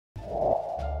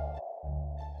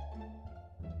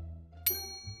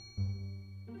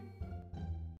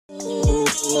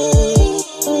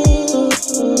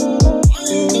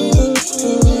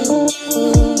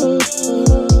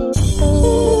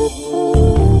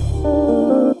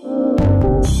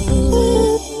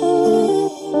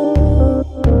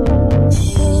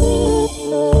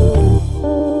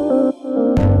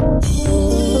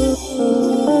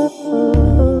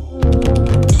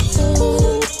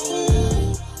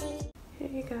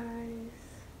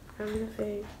I'm the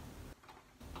fave.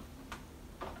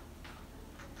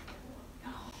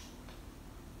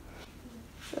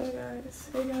 So guys,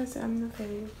 hey guys, I'm the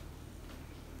fave.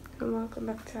 And welcome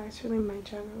back to actually my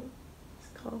channel. It's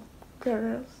called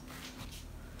Kerrgirls.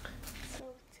 So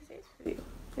today's video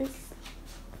is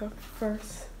the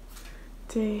first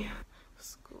day of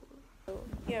school. So,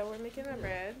 yeah, we're making a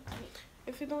bread.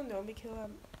 If you don't know, Michaela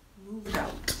moved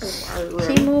out.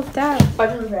 She moved out.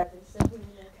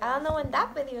 I don't know when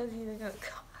that video is even gonna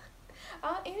come.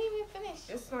 It ain't even finished.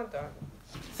 It's not done.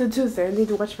 So Tuesday, I need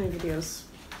to watch my videos.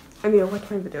 I mean,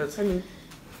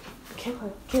 can't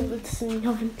listen to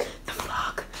the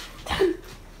vlog 10.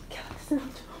 Can't listen to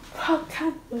vlog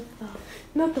 10 with the,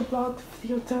 not the vlog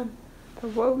video 10. The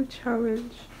WOW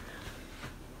challenge.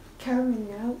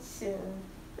 Coming out soon.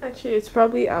 Actually, it's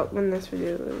probably out when this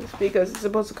video is because it's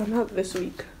supposed to come out this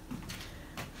week.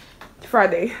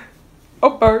 Friday.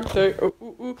 Oh, birthday.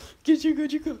 Oh. Get you, go.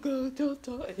 They didn't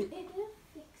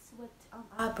fix with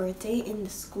our birthday in the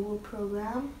school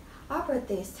program. Our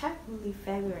birthday is technically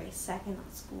February 2nd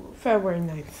at school. February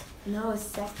 9th. No,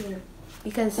 it's 2nd.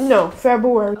 Because... No,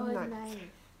 February 9th. 9th.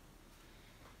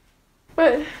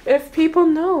 But if people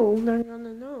know, they're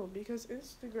gonna know because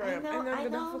Instagram. I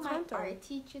and know my content. art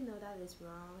teacher know that is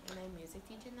wrong, and my music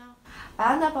teacher know. I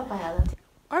don't know about my other teacher.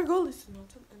 Our goal is to not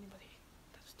tell anybody.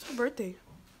 That's her birthday.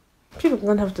 People are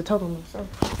gonna have to tell them themselves.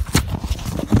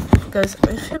 Because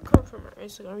if you come from our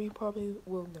Instagram, you probably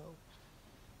will know.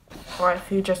 Or if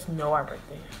you just know our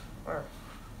birthday. Or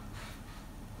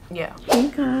yeah. Hey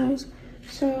guys.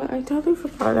 So I totally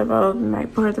forgot about my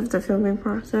part of the filming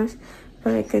process.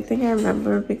 But I good thing I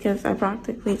remember because I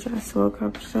practically just woke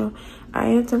up. So I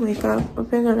had to wake up a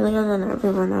bit earlier than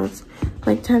everyone else.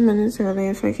 Like 10 minutes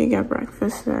earlier so I could get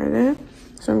breakfast started.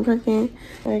 So I'm cooking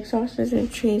like sausage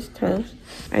and cheese toast.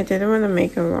 I didn't want to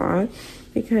make a lot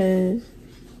because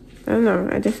I don't know.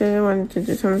 I just didn't want to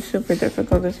do something super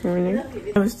difficult this morning.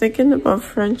 I was thinking about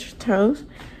French toast,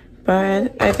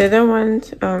 but I didn't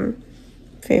want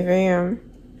Faye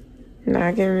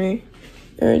nagging me,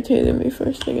 irritating me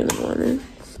first thing in the morning.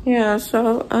 Yeah,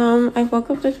 so I woke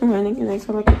up this morning and I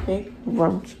saw like a big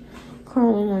roach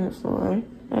crawling on the floor.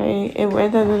 It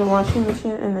went under the washing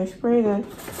machine and I sprayed it.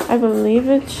 I believe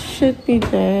it should be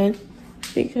dead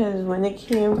because when it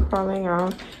came crawling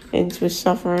out, it was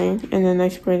suffering, and then I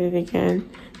sprayed it again.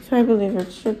 So I believe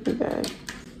it should be dead.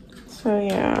 So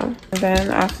yeah. And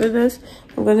then after this,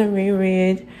 I'm gonna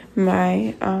reread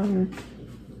my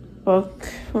book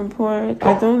report.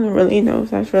 I don't really know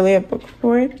if that's really a book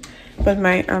report, but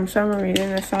my summer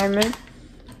reading assignment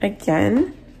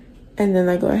again, and then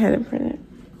I go ahead and print it.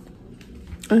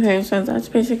 Okay, so that's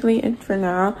basically it for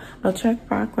now. I'll check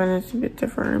back when it's a bit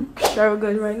different. Very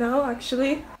good right now,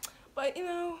 actually. But, you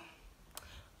know,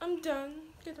 I'm done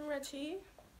getting ready.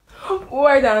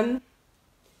 We're done.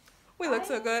 We look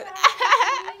so good.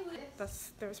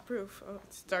 There's proof. Oh,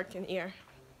 it's dark in here.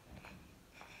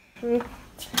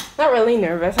 Not really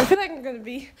nervous. I feel like I'm gonna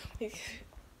be like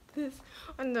this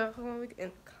on the whole week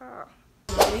in the car.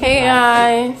 Hey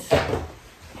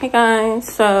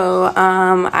guys, so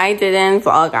I didn't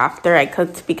vlog after I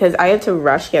cooked because I had to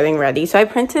rush getting ready. So I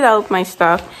printed out my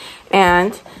stuff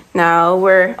and now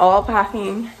we're all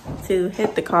packing to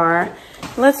hit the car.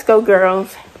 Let's go,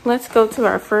 girls. Let's go to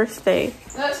our first day.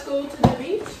 Let's go to the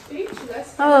beach.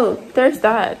 Oh, there's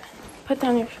Dad. Put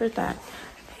down your shirt, Dad.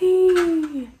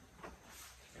 Hey.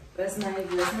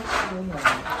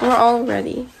 We're all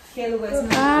ready. Bye, I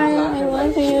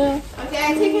love you. Okay,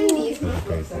 I'm taking these.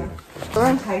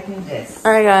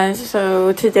 Alright guys,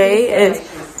 so today is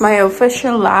my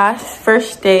official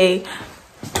first day.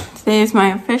 Today is my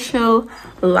official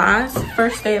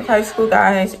first day of high school,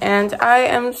 guys, and I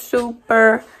am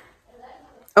super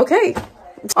okay.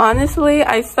 Honestly,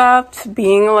 I stopped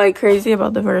being like crazy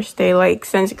about the first day like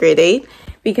since grade 8.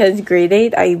 Because grade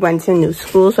 8, I went to new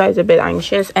school, so I was a bit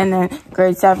anxious. And then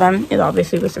grade 7, it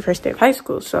obviously was the first day of high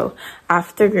school. So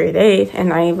after grade 8,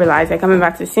 and I realized I'm coming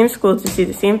back to the same school to see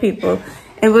the same people,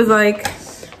 it was like,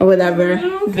 whatever.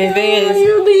 Vivi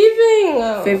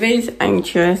is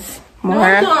anxious.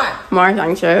 More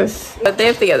anxious. But they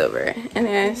have to get over it.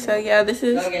 Anyway, so yeah, this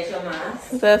is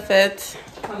the fit.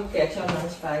 Come get your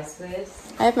lunch bags,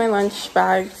 please. I have my lunch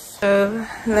bags. So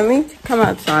let me come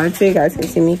outside so you guys can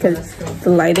see me because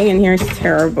the lighting in here is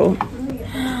terrible.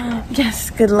 Yes,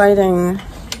 good lighting.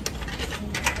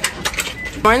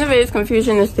 More in the video's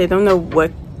confusion is they don't know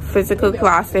what physical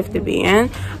class they have to be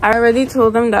in. I already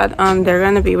told them that they're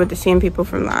gonna be with the same people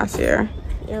from last year.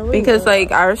 because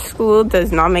like our school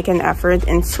does not make an effort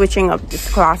in switching up the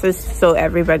classes so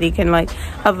everybody can like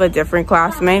have a different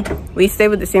classmate. We stay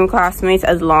with the same classmates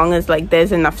as long as like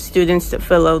there's enough students to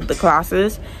fill out the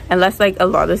classes. Unless like a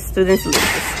lot of students leave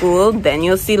the school, then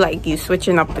you'll see like you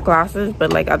switching up the classes.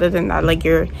 But like other than that, like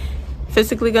you're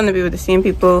physically going to be with the same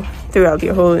people throughout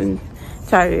your whole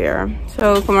entire year.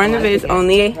 So Kamar Nave's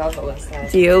only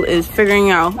deal is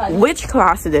figuring out which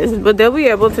class it is, but they'll be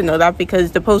able to know that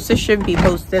because the posters should be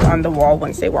posted on the wall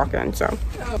once they walk in. So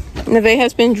Nave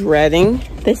has been dreading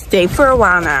this day for a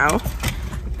while now.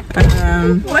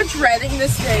 What's dreading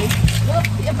this day?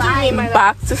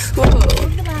 Back to school.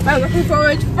 I'm looking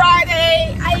forward to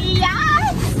Friday.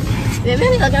 We're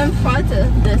really looking forward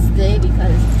to this day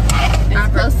because it's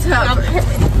close to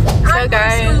So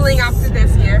guys, schooling after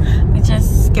this year. we're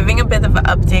just giving a bit of an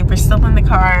update. We're still in the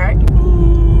car.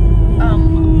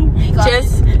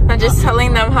 I'm just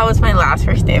telling them how was my last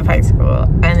first day of high school,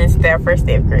 and it's their first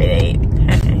day of grade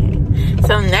 8.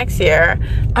 So next year,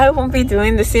 I won't be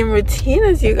doing the same routine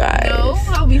as you guys. No,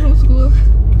 I'll be homeschooled.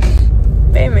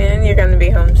 Hey man, you're gonna be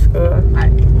homeschooled.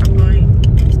 I'm going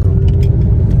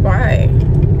homeschooled. Why?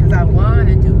 Because I want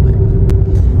to do it.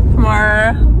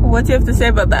 Kamar, what do you have to say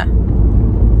about that?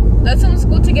 Let's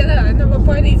homeschool together and have a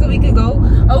party so we can go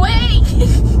away.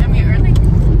 I'm here early.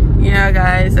 Yeah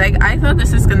guys, like I thought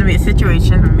this was gonna be a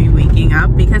situation of me waking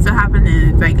up, because what happened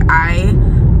is like I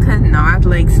could not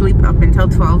like sleep up until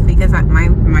 12 because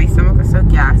my stomach was so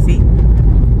gassy.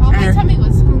 Oh, my tummy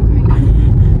was hungry.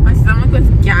 My stomach was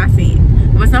gassy.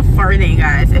 It was not farting,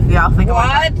 guys, if y'all think about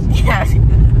that. Yes.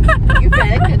 You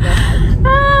better get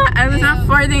that. I was not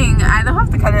farting. I don't have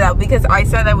to cut it out because I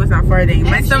said I was not farting.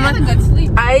 My stomach, had a good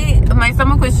sleep. my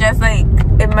stomach was just like,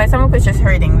 my stomach was just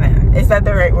hurting then. Is that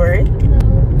the right word?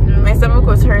 No. My stomach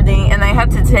was hurting and I had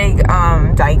to take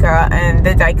Dica, and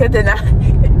the Dica did not.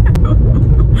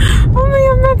 Oh my,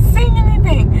 I'm not saying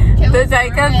anything. The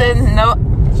Dica did not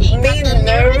me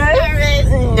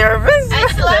nervous. I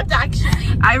slept actually.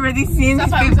 I already seen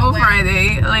these people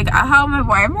Friday. Like,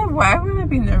 why would I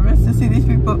be nervous to see these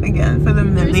people again for the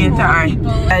millionth time?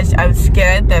 I was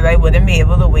scared that I wouldn't be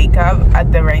able to wake up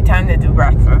at the right time to do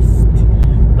breakfast.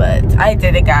 But I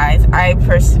did it, guys. I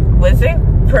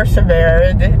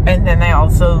persevered, and then I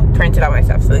also printed out my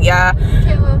stuff. So yeah,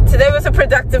 today was a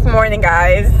productive morning,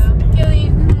 guys. Kayla, you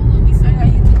know when we started our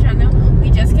YouTube channel, we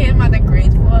just came out of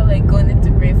grade 4, like going into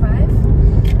grade 5.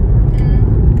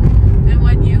 And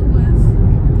what year was?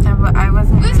 I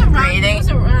wasn't grading. It was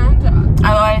around.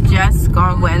 I just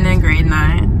went in grade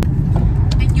 9.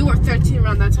 And you were 13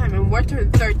 around that time, and we're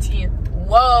turning 13.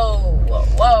 Whoa.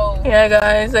 Yeah,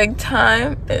 guys, like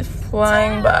time is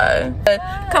flying by. But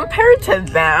compared to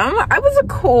them, I was a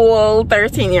cool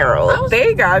 13-year-old.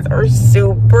 They guys are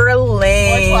super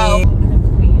lame.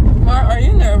 Are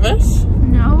you nervous?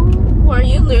 No. Or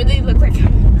you literally look like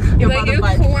you're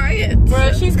quiet.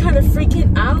 Bro, she's kind of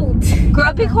freaking out.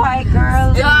 Girl, be quiet,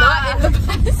 girl. Not in the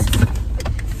best.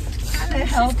 Trying to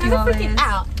help you Freaking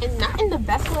out, and not in the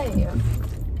best way.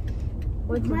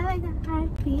 What's my like a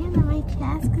heartbeat in my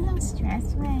chest because I'm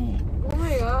stressed, right? Oh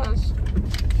my gosh.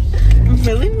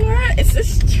 Really, Mara? Is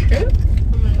this true?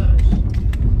 Oh my gosh.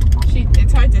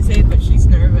 It's hard to say, but she's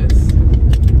nervous.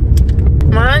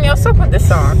 Man, you'll stop with this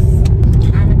song.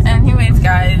 Anyways,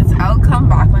 guys, I'll come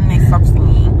back when they stop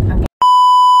singing.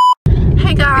 Okay.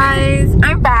 Hey guys,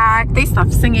 I'm back. They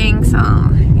stopped singing, so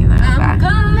you know. I'm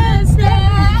gonna stay.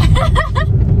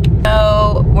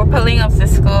 So we're pulling up to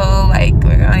school, like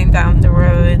we're going down the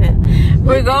road, and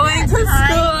we're going to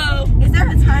school. Is there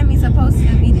a time you're supposed to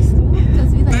be to school?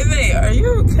 Baby, are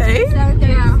you okay?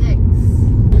 7:36.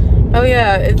 Oh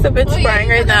yeah, it's a bit spraying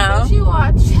right now,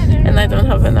 and I don't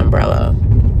have an umbrella.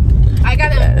 I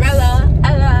got an umbrella.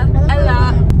 Ella.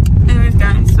 Anyways,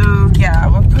 guys, so yeah,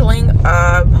 we're pulling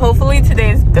up. Hopefully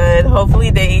today's good.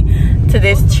 Hopefully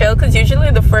today's chill, because usually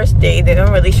the first day they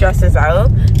don't really stress us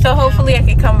out. So hopefully I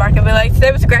can come back and be like,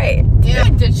 today was great. Yeah,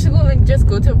 ditch school and just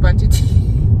go to a bunch of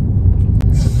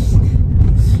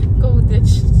go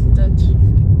ditch.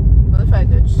 What if I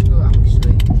ditch school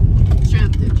actually? Straight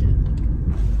up ditch it.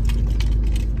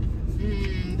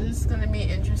 This is gonna be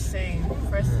interesting.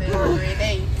 First day of grade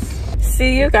 8.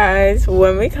 See you guys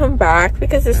when we come back,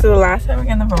 because this is the last time we're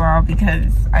gonna vlog,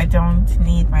 because I don't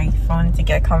need my phone to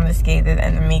get confiscated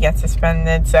and me get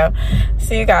suspended. So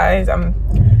see you guys.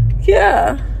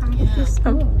 Yeah.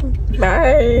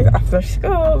 Bye. After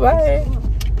school. Bye.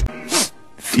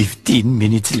 15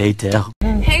 minutes later.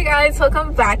 Hey guys,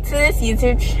 welcome back to this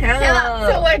YouTube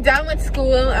channel. So we're done with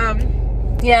school.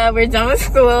 Yeah, we're done with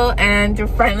school and we're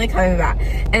finally coming back.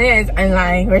 Anyways, I'm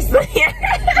lying. We're still here.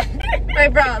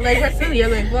 Like, bro, like, we're still here,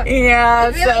 like, what? Yeah,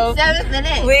 It's been so like 7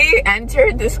 minutes. we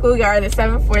entered the schoolyard at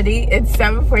 7:40. It's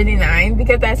 7:49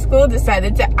 because that school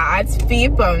decided to add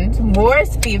speed bumps, more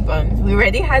speed bumps. We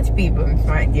already had speed bumps,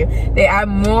 mind you. They add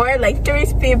more, like 3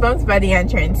 speed bumps by the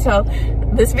entrance. So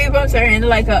the speed bumps are in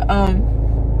like a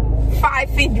 5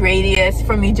 feet radius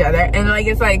from each other, and like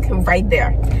it's like right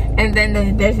there. And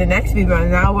then there's the next speed bump.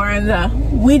 Now we're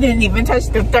in we didn't even touch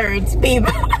the 3rd speed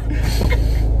bump.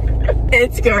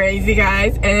 It's crazy,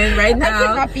 guys. And then right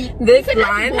now this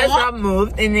line has not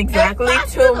moved in exactly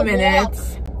 2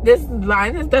 minutes. This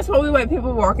line is, that's why we white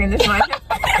people walking. This line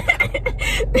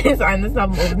this line has not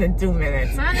moved in 2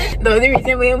 minutes. The only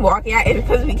reason we ain't walking yet is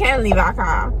because we can't leave our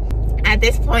car. At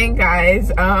this point,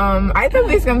 guys, I thought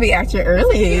we was gonna be extra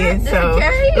early, so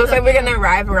looks like we're gonna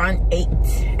arrive around 8,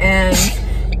 and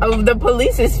the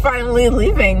police is finally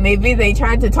leaving. Maybe they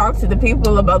tried to talk to the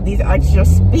people about these extra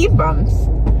speed bumps,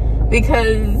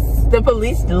 because the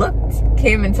police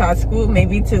came into our school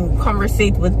maybe to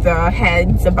conversate with the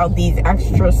heads about these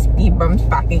extra speed bumps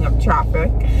backing up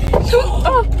traffic.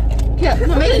 Oh. Yeah,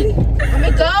 mommy,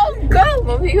 Go,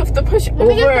 mommy, you have to push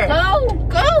over.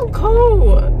 Go.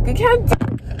 You can't.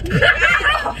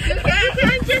 You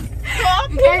can't just stop.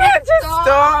 You can't just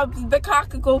stop. The car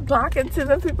could go back into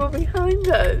the people behind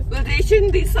us. But they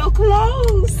shouldn't be so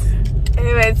close.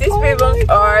 Anyways, these speed bumps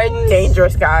are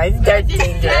dangerous, guys. They're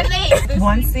dangerous.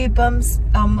 One speed bumps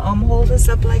hold us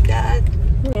up like that.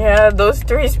 Yeah, those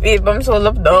 3 speed bumps hold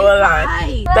up the whole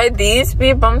line. But these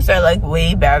speed bumps are like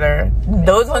way better.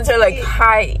 Those ones are like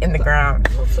high in the ground.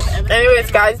 Anyways,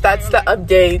 guys, that's the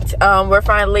update. We're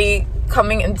finally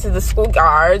coming into the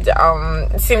schoolyard.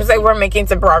 It seems like we're making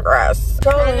some progress.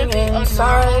 Strolling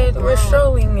inside, we're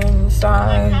strolling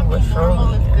inside, we're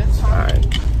strolling inside.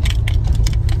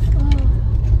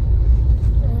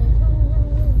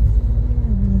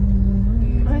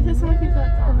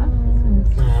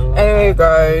 Anyway,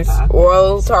 guys,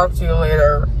 we'll talk to you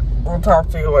later.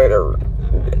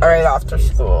 Right after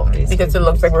school, because it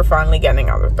looks like we're finally getting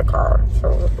out of the car.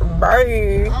 So,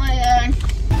 bye.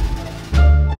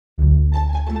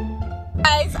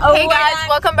 Hey guys,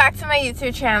 welcome back to my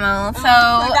YouTube channel. So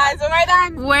guys,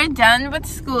 we're done with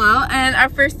school, and our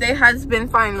first day has been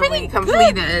finally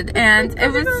completed, and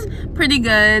it was pretty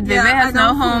good. Baby has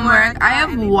no homework. I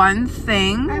have one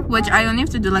thing, which I only have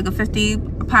to do like a 50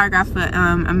 paragraph AP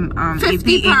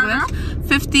English.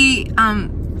 50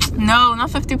 no, not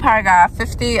 50 paragraph,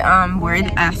 50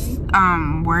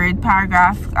 word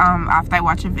paragraph after I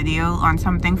watch a video on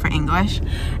something for English.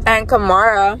 And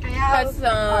Kamara has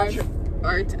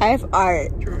art. I have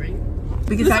art. Drawing.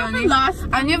 Because I only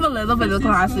have a little bit of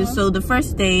classes. So the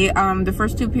first day, the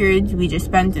first 2 periods we just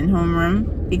spent in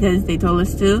homeroom because they told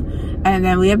us to, and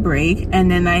then we had break,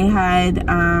 and then I had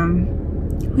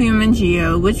human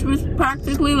geo, which was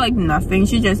practically like nothing.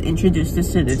 She just introduced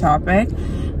us to the topic,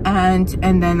 and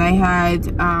then I had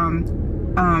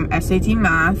SAT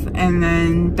math, and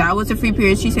then that was a free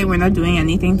period. She said we're not doing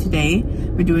anything today,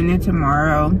 we're doing it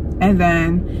tomorrow. And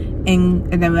then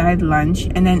we had lunch,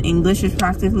 and then English is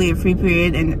practically a free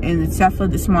period, and except for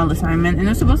the small assignment, and it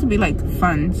was supposed to be like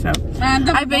fun. So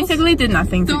I basically did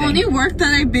nothing today. The only work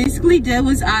that I basically did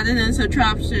was adding and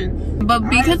subtraction. But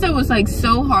because it was like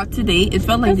so hot today, it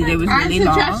felt like the day was really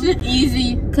long. Subtraction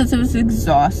easy because it was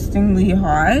exhaustingly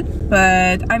hot.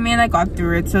 But I mean, I got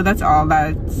through it, so that's all.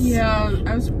 I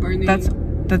was burning.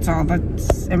 That's all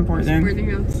that's important.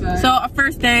 Burning outside. So our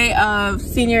first day of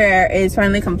senior year is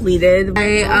finally completed.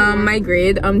 My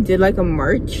grade did like a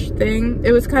march thing.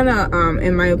 It was kind of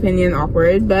in my opinion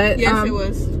awkward, but yes, it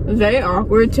was very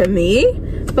awkward to me.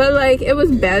 But like it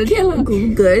was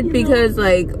good because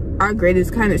like our grade is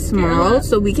kind of small,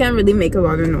 so we can't really make a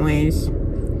lot of noise.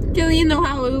 You know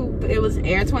how it was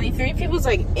Air 23? People's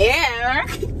like air.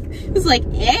 It's like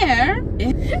air.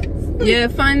 Yeah,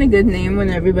 find a good name when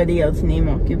everybody else name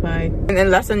occupied. And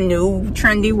unless a new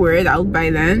trendy word out by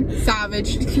then.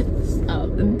 Savage.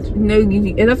 No,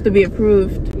 it have to be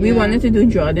approved. Yeah. We wanted to do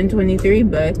Jordan 23,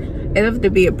 but it have to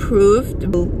be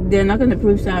approved. They're not gonna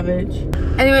approve savage.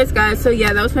 Anyways, guys, so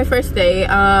yeah, that was my first day.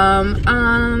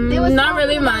 Not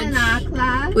really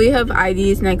much. We have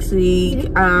IDs next week,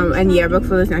 and yearbook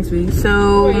photos next week.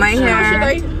 So wait, my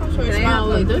hair. Can I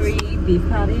have 3 beef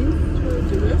patties?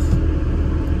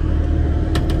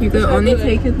 You could only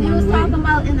take it one way. They was talking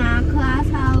about in our class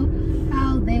how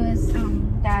they was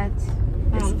that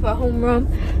for homeroom.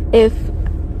 If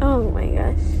oh my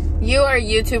gosh, you are a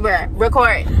YouTuber.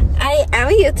 Record. I am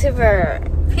a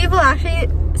YouTuber. People actually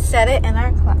said it in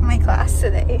my class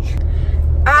today.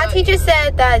 Our teacher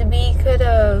said that we could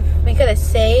have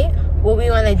say what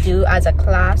we want to do as a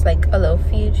class, like a little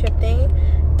field trip thing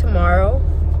tomorrow,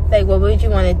 like what would you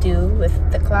want to do with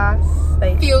the class?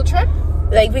 Like Field trip?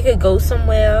 Like we could go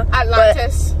somewhere.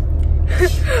 Atlantis.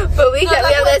 But we could go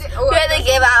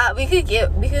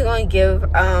and give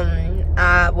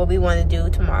what we want to do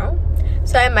tomorrow.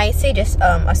 So I might say just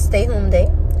a stay home day.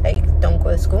 Like don't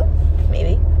go to school,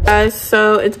 maybe.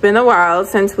 So it's been a while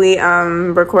since we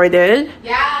recorded.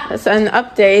 Yeah. That's an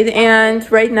update, and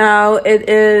right now it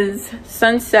is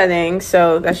sun setting,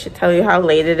 so that should tell you how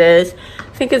late it is. I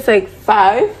think it's like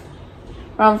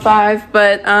around 5,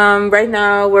 but right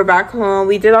now we're back home.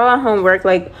 We did all our homework.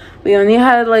 Like we only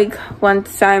had like one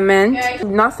assignment. Yeah.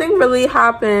 Nothing really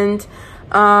happened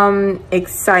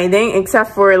exciting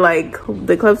except for like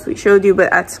the clips we showed you,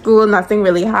 but at school nothing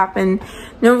really happened.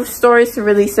 No stories to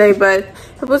really say, but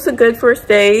it was a good first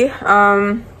day.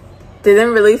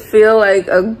 Didn't really feel like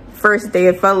a first day.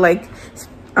 It felt like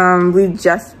we'd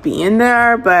just be in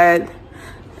there, but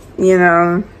you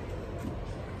know,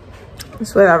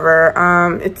 it's whatever.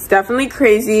 It's definitely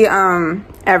crazy,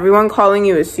 everyone calling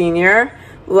you a senior.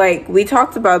 Like we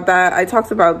talked about that. I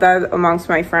talked about that amongst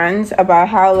my friends, about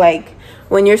how like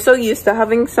when you're so used to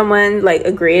having someone like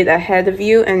a grade ahead of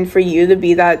you, and for you to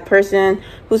be that person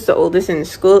who's the oldest in the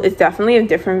school, it's definitely a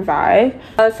different vibe.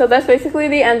 So that's basically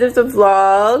the end of the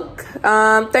vlog.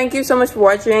 Thank you so much for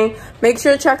watching. Make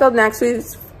sure to check out next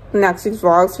week's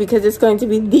vlogs, because it's going to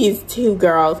be these two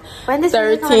girls'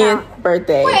 13th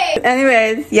birthday.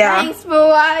 Anyways, yeah. Thanks for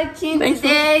watching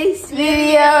today's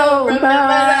video.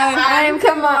 Bye. I'm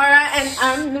Kamara and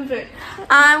I'm the Bay.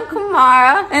 I'm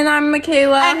Kamara And I'm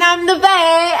Michaela. and I'm the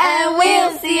Bay, and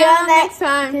we'll see you next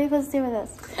time. Okay, go stay with us.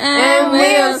 And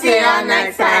we'll see you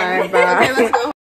next time. Bye. Okay, let's go.